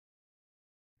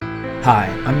Hi,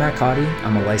 I'm Matt Cotty.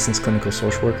 I'm a licensed clinical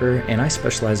social worker, and I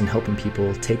specialize in helping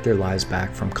people take their lives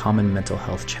back from common mental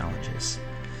health challenges.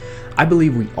 I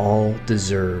believe we all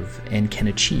deserve and can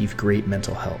achieve great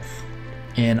mental health.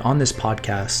 And on this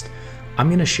podcast, I'm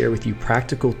going to share with you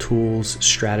practical tools,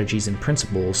 strategies, and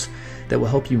principles that will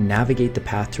help you navigate the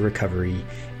path to recovery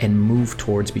and move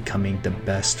towards becoming the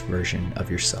best version of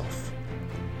yourself.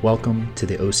 Welcome to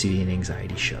the OCD and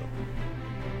Anxiety Show.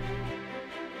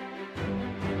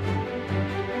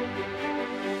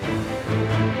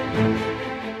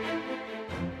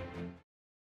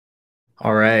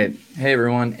 All right. Hey,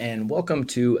 everyone, and welcome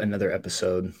to another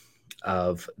episode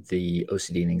of the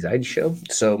OCD and Anxiety Show.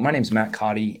 So my name is Matt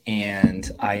Cotty, and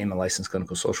I am a licensed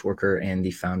clinical social worker and the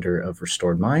founder of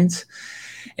Restored Minds.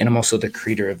 And I'm also the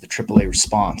creator of the AAA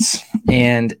Response.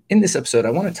 And in this episode, I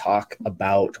want to talk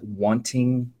about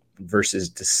wanting versus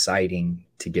deciding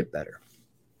to get better.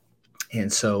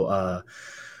 And so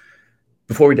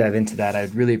before we dive into that,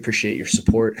 I'd really appreciate your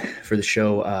support for the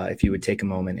show. If you would take a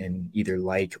moment and either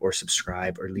like or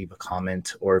subscribe or leave a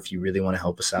comment, or if you really want to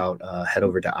help us out, head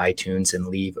over to iTunes and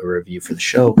leave a review for the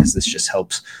show, because this just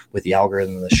helps with the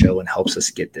algorithm of the show and helps us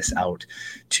get this out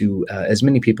to as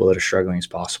many people that are struggling as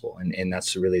possible. And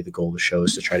that's really the goal of the show,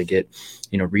 is to try to get,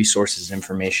 resources,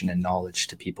 information, and knowledge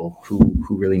to people who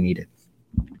really need it.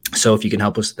 So if you can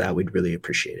help us with that, we'd really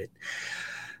appreciate it.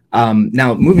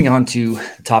 Now, moving on to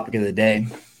the topic of the day,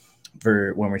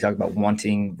 for when we talk about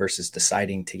wanting versus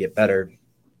deciding to get better,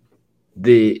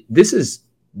 this is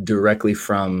directly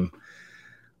from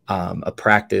a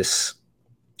practice,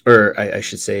 or I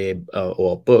should say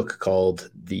a book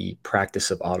called The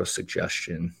Practice of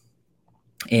Autosuggestion.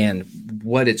 And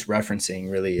what it's referencing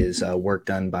really is work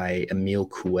done by Emile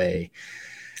Coué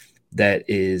that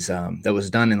was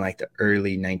done in like the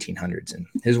early 1900s. And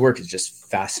his work is just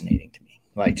fascinating to me.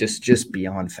 Like just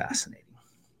beyond fascinating.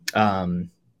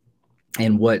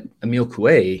 And what Emile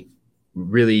Coué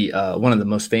really, one of the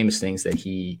most famous things that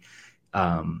he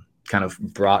kind of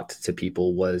brought to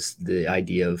people was the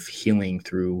idea of healing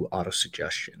through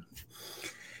autosuggestion.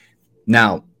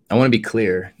 Now, I want to be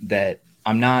clear that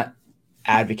I'm not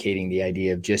advocating the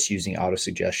idea of just using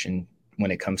autosuggestion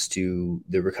when it comes to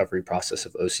the recovery process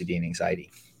of OCD and anxiety.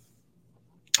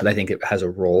 And I think it has a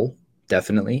role,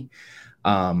 definitely.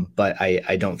 But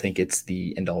I don't think it's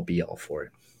the end all be all for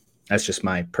it. That's just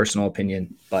my personal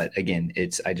opinion. But again,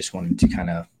 I just wanted to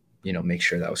kind of, make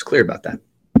sure that I was clear about that.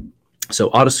 So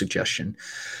autosuggestion,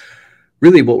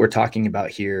 really what we're talking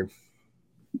about here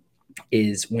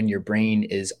is when your brain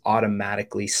is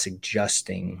automatically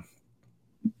suggesting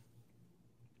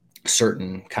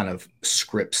certain kind of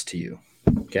scripts to you.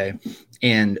 Okay.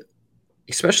 And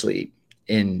especially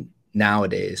in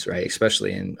nowadays, right?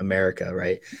 Especially in America,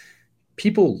 right?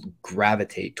 People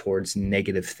gravitate towards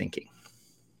negative thinking.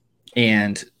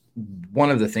 And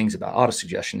one of the things about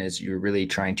autosuggestion is you're really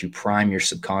trying to prime your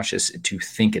subconscious to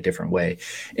think a different way.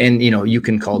 And, you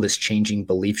can call this changing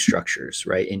belief structures,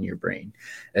 right, in your brain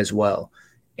as well.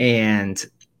 And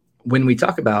when we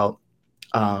talk about,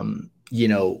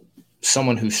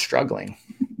 someone who's struggling,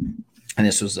 and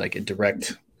this was like a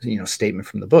direct, statement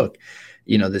from the book,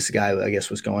 this guy, I guess,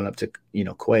 was going up to,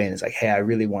 Coué, and is like, hey, I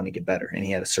really want to get better. And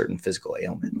he had a certain physical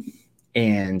ailment.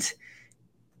 And,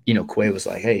 Coué was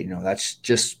like, hey, that's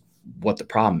just what the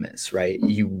problem is, right?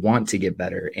 You want to get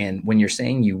better. And when you're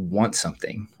saying you want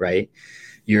something, right,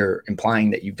 you're implying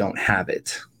that you don't have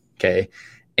it. Okay.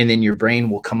 And then your brain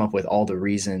will come up with all the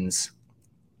reasons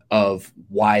of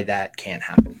why that can't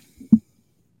happen.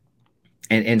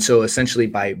 And so essentially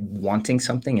by wanting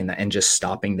something and just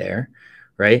stopping there,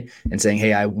 right, and saying,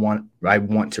 hey, I want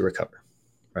to recover,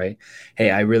 right?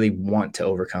 Hey, I really want to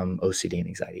overcome OCD and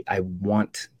anxiety. I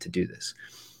want to do this.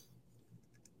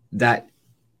 That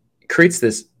creates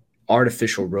this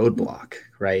artificial roadblock,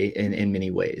 right, in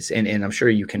many ways. And I'm sure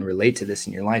you can relate to this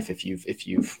in your life if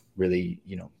you've really,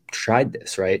 tried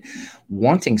this, right?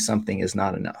 Wanting something is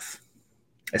not enough,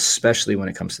 especially when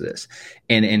it comes to this.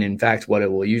 And in fact, what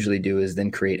it will usually do is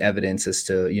then create evidence as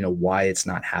to, why it's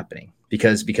not happening,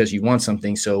 because you want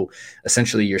something. So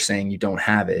essentially you're saying you don't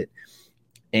have it.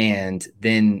 And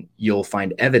then you'll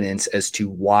find evidence as to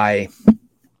why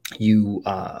you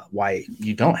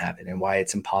don't have it, and why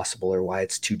it's impossible, or why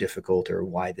it's too difficult, or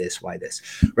why this,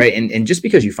 right? And just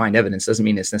because you find evidence doesn't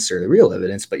mean it's necessarily real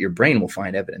evidence, but your brain will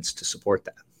find evidence to support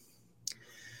that.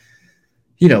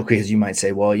 Because you might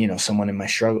say, well, someone in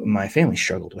my family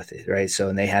struggled with it, right? So,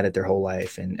 and they had it their whole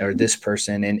life, or this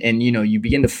person, and you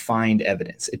begin to find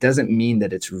evidence. It doesn't mean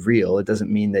that it's real. It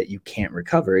doesn't mean that you can't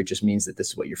recover. It just means that this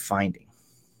is what you're finding.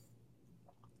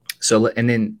 So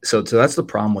that's the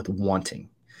problem with wanting.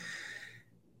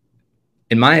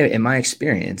 in my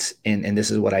experience, and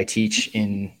this is what I teach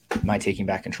in my Taking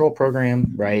Back Control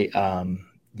program, right?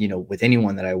 With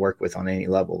anyone that I work with on any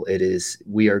level, it is,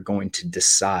 we are going to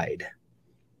decide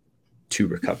to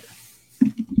recover.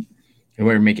 And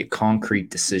we're going to make a concrete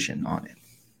decision on it.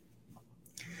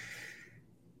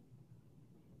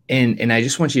 And I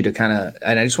just want you to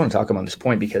and I just want to talk about this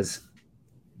point because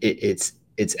it's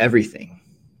everything,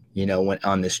 when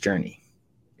on this journey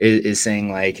is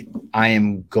saying like, I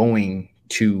am going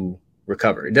to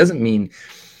recover. It doesn't mean,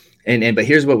 but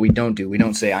here's what we don't do. We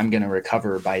don't say I'm going to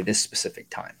recover by this specific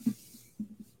time,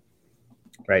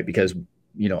 right? Because,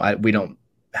 we don't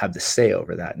have the say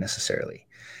over that necessarily.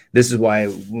 This is why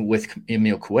with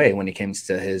Emile Coué, when it comes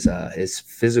to his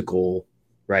physical,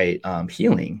 right,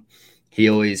 healing, he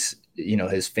always,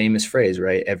 his famous phrase,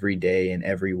 right, every day in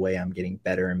every way, I'm getting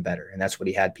better and better. And that's what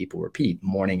he had people repeat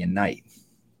morning and night,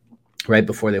 right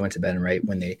before they went to bed and right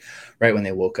when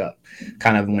they woke up.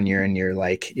 Kind of when you're in your,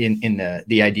 like, in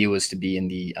the idea was to be in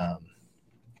the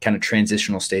kind of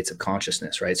transitional states of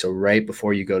consciousness, right? So right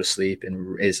before you go to sleep,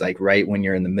 and is like right when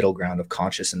you're in the middle ground of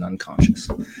conscious and unconscious.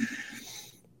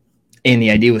 And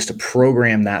the idea was to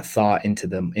program that thought into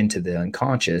the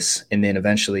unconscious, and then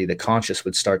eventually the conscious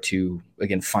would start to,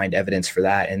 again, find evidence for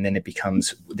that, and then it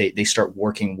becomes, they start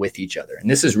working with each other. And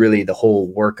this is really the whole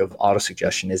work of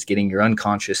autosuggestion, is getting your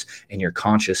unconscious and your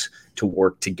conscious to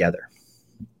work together.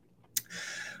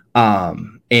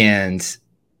 And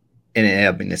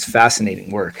I mean, it's fascinating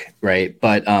work, right?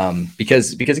 But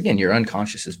because again, your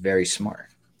unconscious is very smart.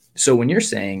 So when you're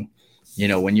saying,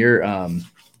 when your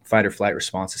fight or flight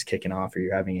response is kicking off, or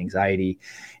you're having anxiety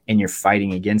and you're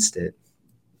fighting against it,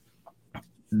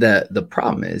 the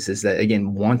problem is that,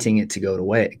 again, wanting it to go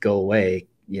away,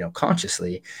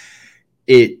 consciously,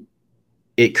 it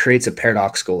creates a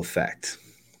paradoxical effect.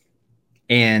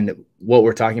 And what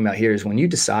we're talking about here is when you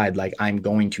decide, like, I'm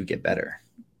going to get better,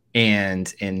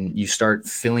 and you start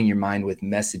filling your mind with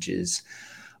messages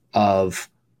of,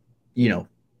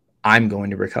 I'm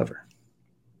going to recover.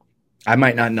 I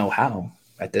might not know how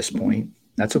at this point.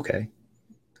 That's okay.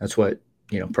 That's what,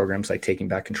 programs like Taking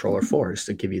Back Control are for, is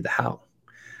to give you the how,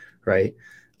 right?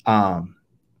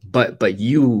 But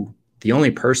you, the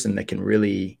only person that can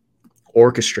really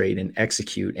orchestrate and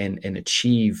execute and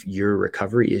achieve your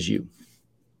recovery is you.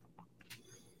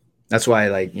 That's why,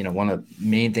 like, one of the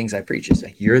main things I preach is,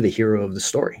 like, you're the hero of the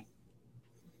story.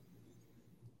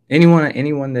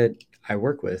 Anyone that I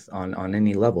work with on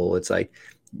any level, it's like,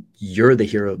 you're the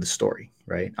hero of the story,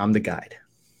 right? I'm the guide,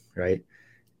 right?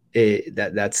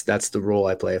 That's the role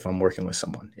I play if I'm working with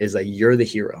someone, is like, you're the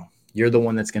hero. You're the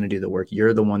one that's going to do the work.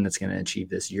 You're the one that's going to achieve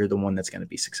this. You're the one that's going to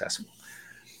be successful.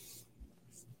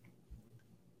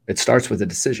 It starts with a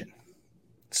decision.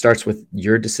 It starts with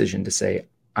your decision to say,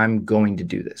 I'm going to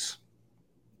do this.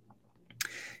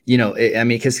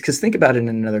 Because think about it in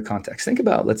another context. Think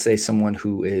about, let's say, someone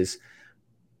who is,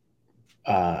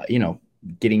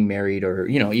 getting married, or,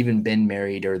 even been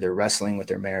married, or they're wrestling with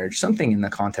their marriage, something in the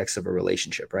context of a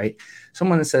relationship, right?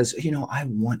 Someone that says, I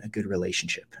want a good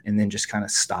relationship, and then just kind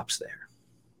of stops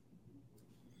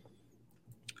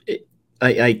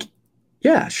there.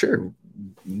 Yeah, sure.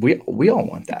 We all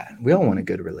want that. We all want a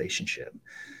good relationship.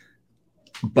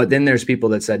 But then there's people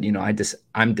that said,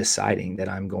 I'm deciding that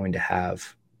I'm going to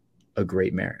have a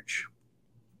great marriage.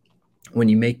 When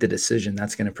you make the decision,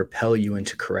 that's going to propel you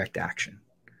into correct action,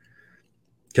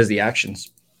 because the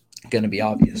action's going to be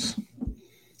obvious.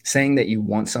 Saying that you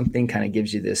want something kind of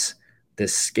gives you this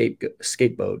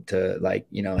scapegoat to, like,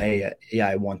 hey, yeah,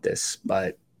 I want this,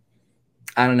 but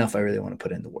I don't know if I really want to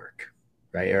put in the work,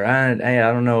 right? Or I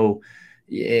don't know.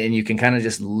 And you can kind of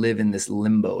just live in this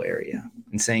limbo area,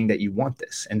 and saying that you want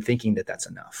this and thinking that that's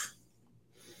enough.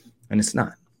 And it's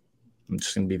not. I'm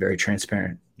just going to be very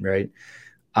transparent, right?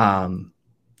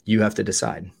 You have to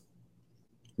decide.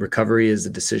 Recovery is a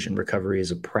decision. Recovery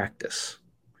is a practice.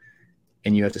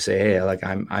 And you have to say, hey, like,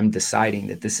 I'm deciding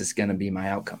that this is going to be my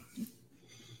outcome,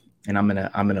 and I'm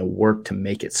going to work to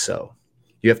make it so.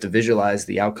 You have to visualize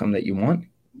the outcome that you want,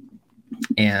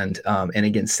 and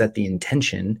again, set the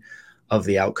intention of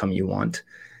the outcome you want,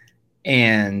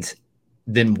 and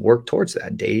then work towards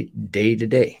that day to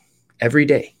day, every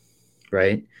day,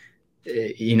 right?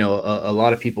 A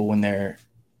lot of people, when they're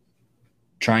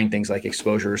trying things like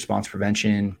exposure response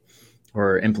prevention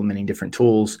or implementing different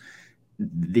tools,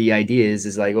 the idea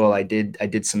is like, well, I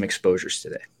did some exposures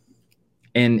today.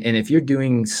 And if you're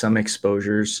doing some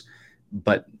exposures,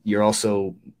 but you're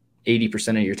also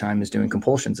 80% of your time is doing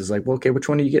compulsions, it's like, well, okay, which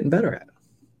one are you getting better at?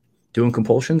 Doing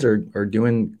compulsions or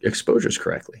doing exposures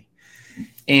correctly?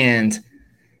 And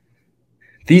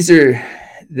these are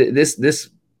this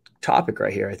topic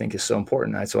right here, I think, is so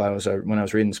important. That's why when I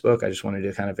was reading this book, I just wanted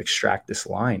to kind of extract this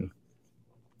line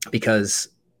because,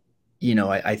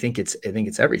 I think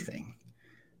it's everything.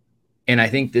 And I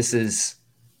think this is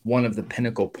one of the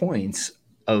pinnacle points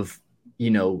of,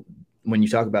 when you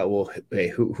talk about, well, hey,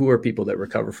 who are people that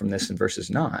recover from this and versus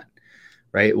not,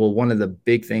 right? Well, one of the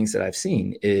big things that I've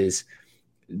seen is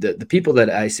the people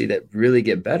that I see that really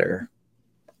get better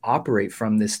operate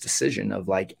from this decision of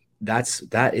like,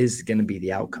 that is going to be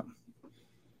the outcome.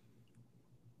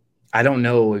 I don't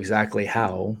know exactly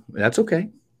how. That's okay.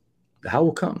 How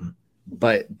will come.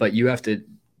 But you have to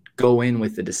go in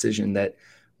with the decision that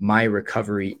my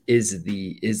recovery is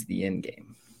the end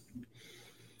game.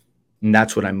 And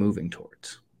that's what I'm moving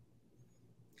towards.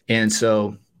 And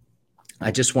so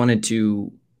I just wanted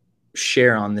to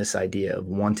share on this idea of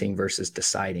wanting versus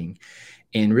deciding,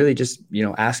 and really just,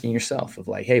 asking yourself of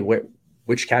like, hey,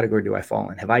 which category do I fall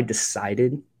in? Have I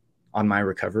decided on my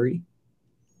recovery?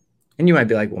 And you might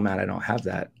be like, well, Matt, I don't have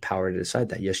that power to decide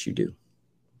that. Yes, you do.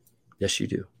 Yes, you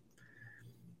do.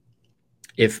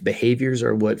 If behaviors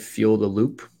are what fuel the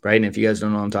loop, right? And if you guys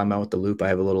don't know what I'm talking about with the loop, I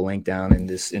have a little link down in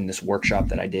this workshop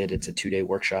that I did. It's a 2-day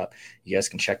workshop. You guys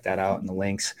can check that out in the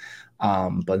links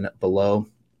below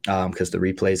because the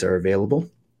replays are available.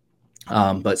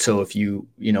 But so if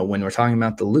when we're talking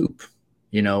about the loop,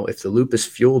 if the loop is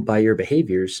fueled by your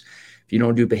behaviors, if you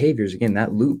don't do behaviors, again,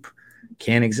 that loop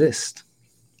can't exist.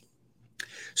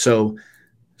 So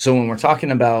when we're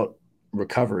talking about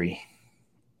recovery,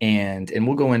 and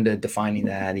we'll go into defining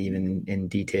that even in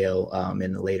detail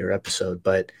in the later episode,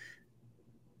 but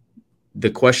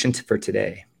the question for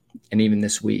today and even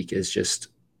this week is just,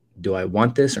 do I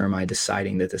want this, or am I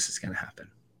deciding that this is going to happen?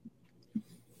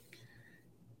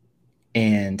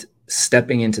 And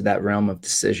stepping into that realm of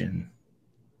decision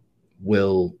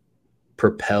will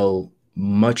propel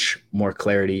much more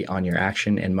clarity on your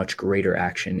action and much greater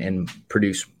action, and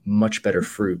produce much better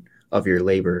fruit of your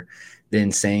labor than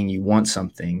saying you want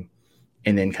something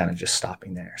and then kind of just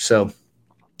stopping there. So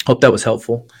hope that was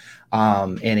helpful.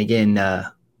 And again,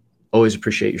 always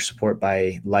appreciate your support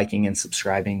by liking and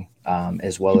subscribing,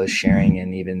 as well as sharing,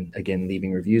 and even, again,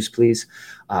 leaving reviews, please,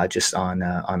 just on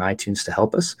iTunes to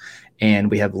help us.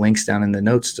 And we have links down in the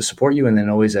notes to support you. And then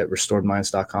always at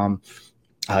restoredminds.com.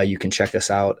 You can check us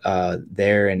out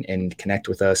there and connect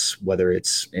with us, whether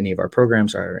it's any of our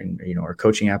programs or our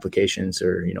coaching applications,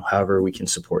 or however we can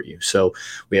support you. So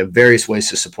we have various ways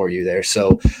to support you there.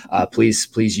 So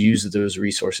please use those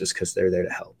resources because they're there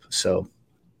to help. So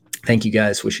thank you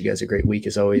guys. Wish you guys a great week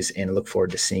as always, and look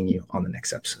forward to seeing you on the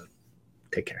next episode.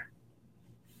 Take care.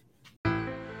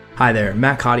 Hi there,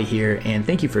 Matt Cotty here, and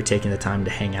thank you for taking the time to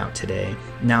hang out today.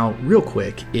 Now, real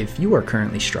quick, if you are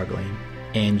currently struggling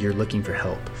and you're looking for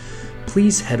help,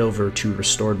 please head over to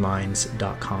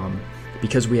restoredminds.com,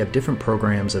 because we have different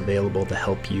programs available to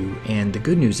help you. And the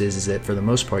good news is that for the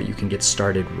most part, you can get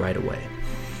started right away.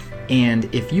 And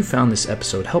if you found this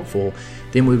episode helpful,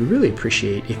 then we would really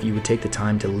appreciate if you would take the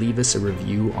time to leave us a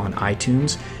review on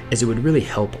iTunes, as it would really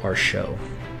help our show.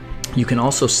 You can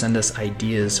also send us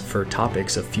ideas for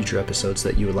topics of future episodes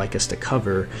that you would like us to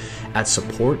cover at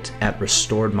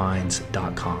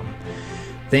support@restoredminds.com.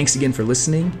 Thanks again for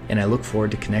listening, and I look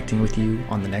forward to connecting with you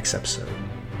on the next episode.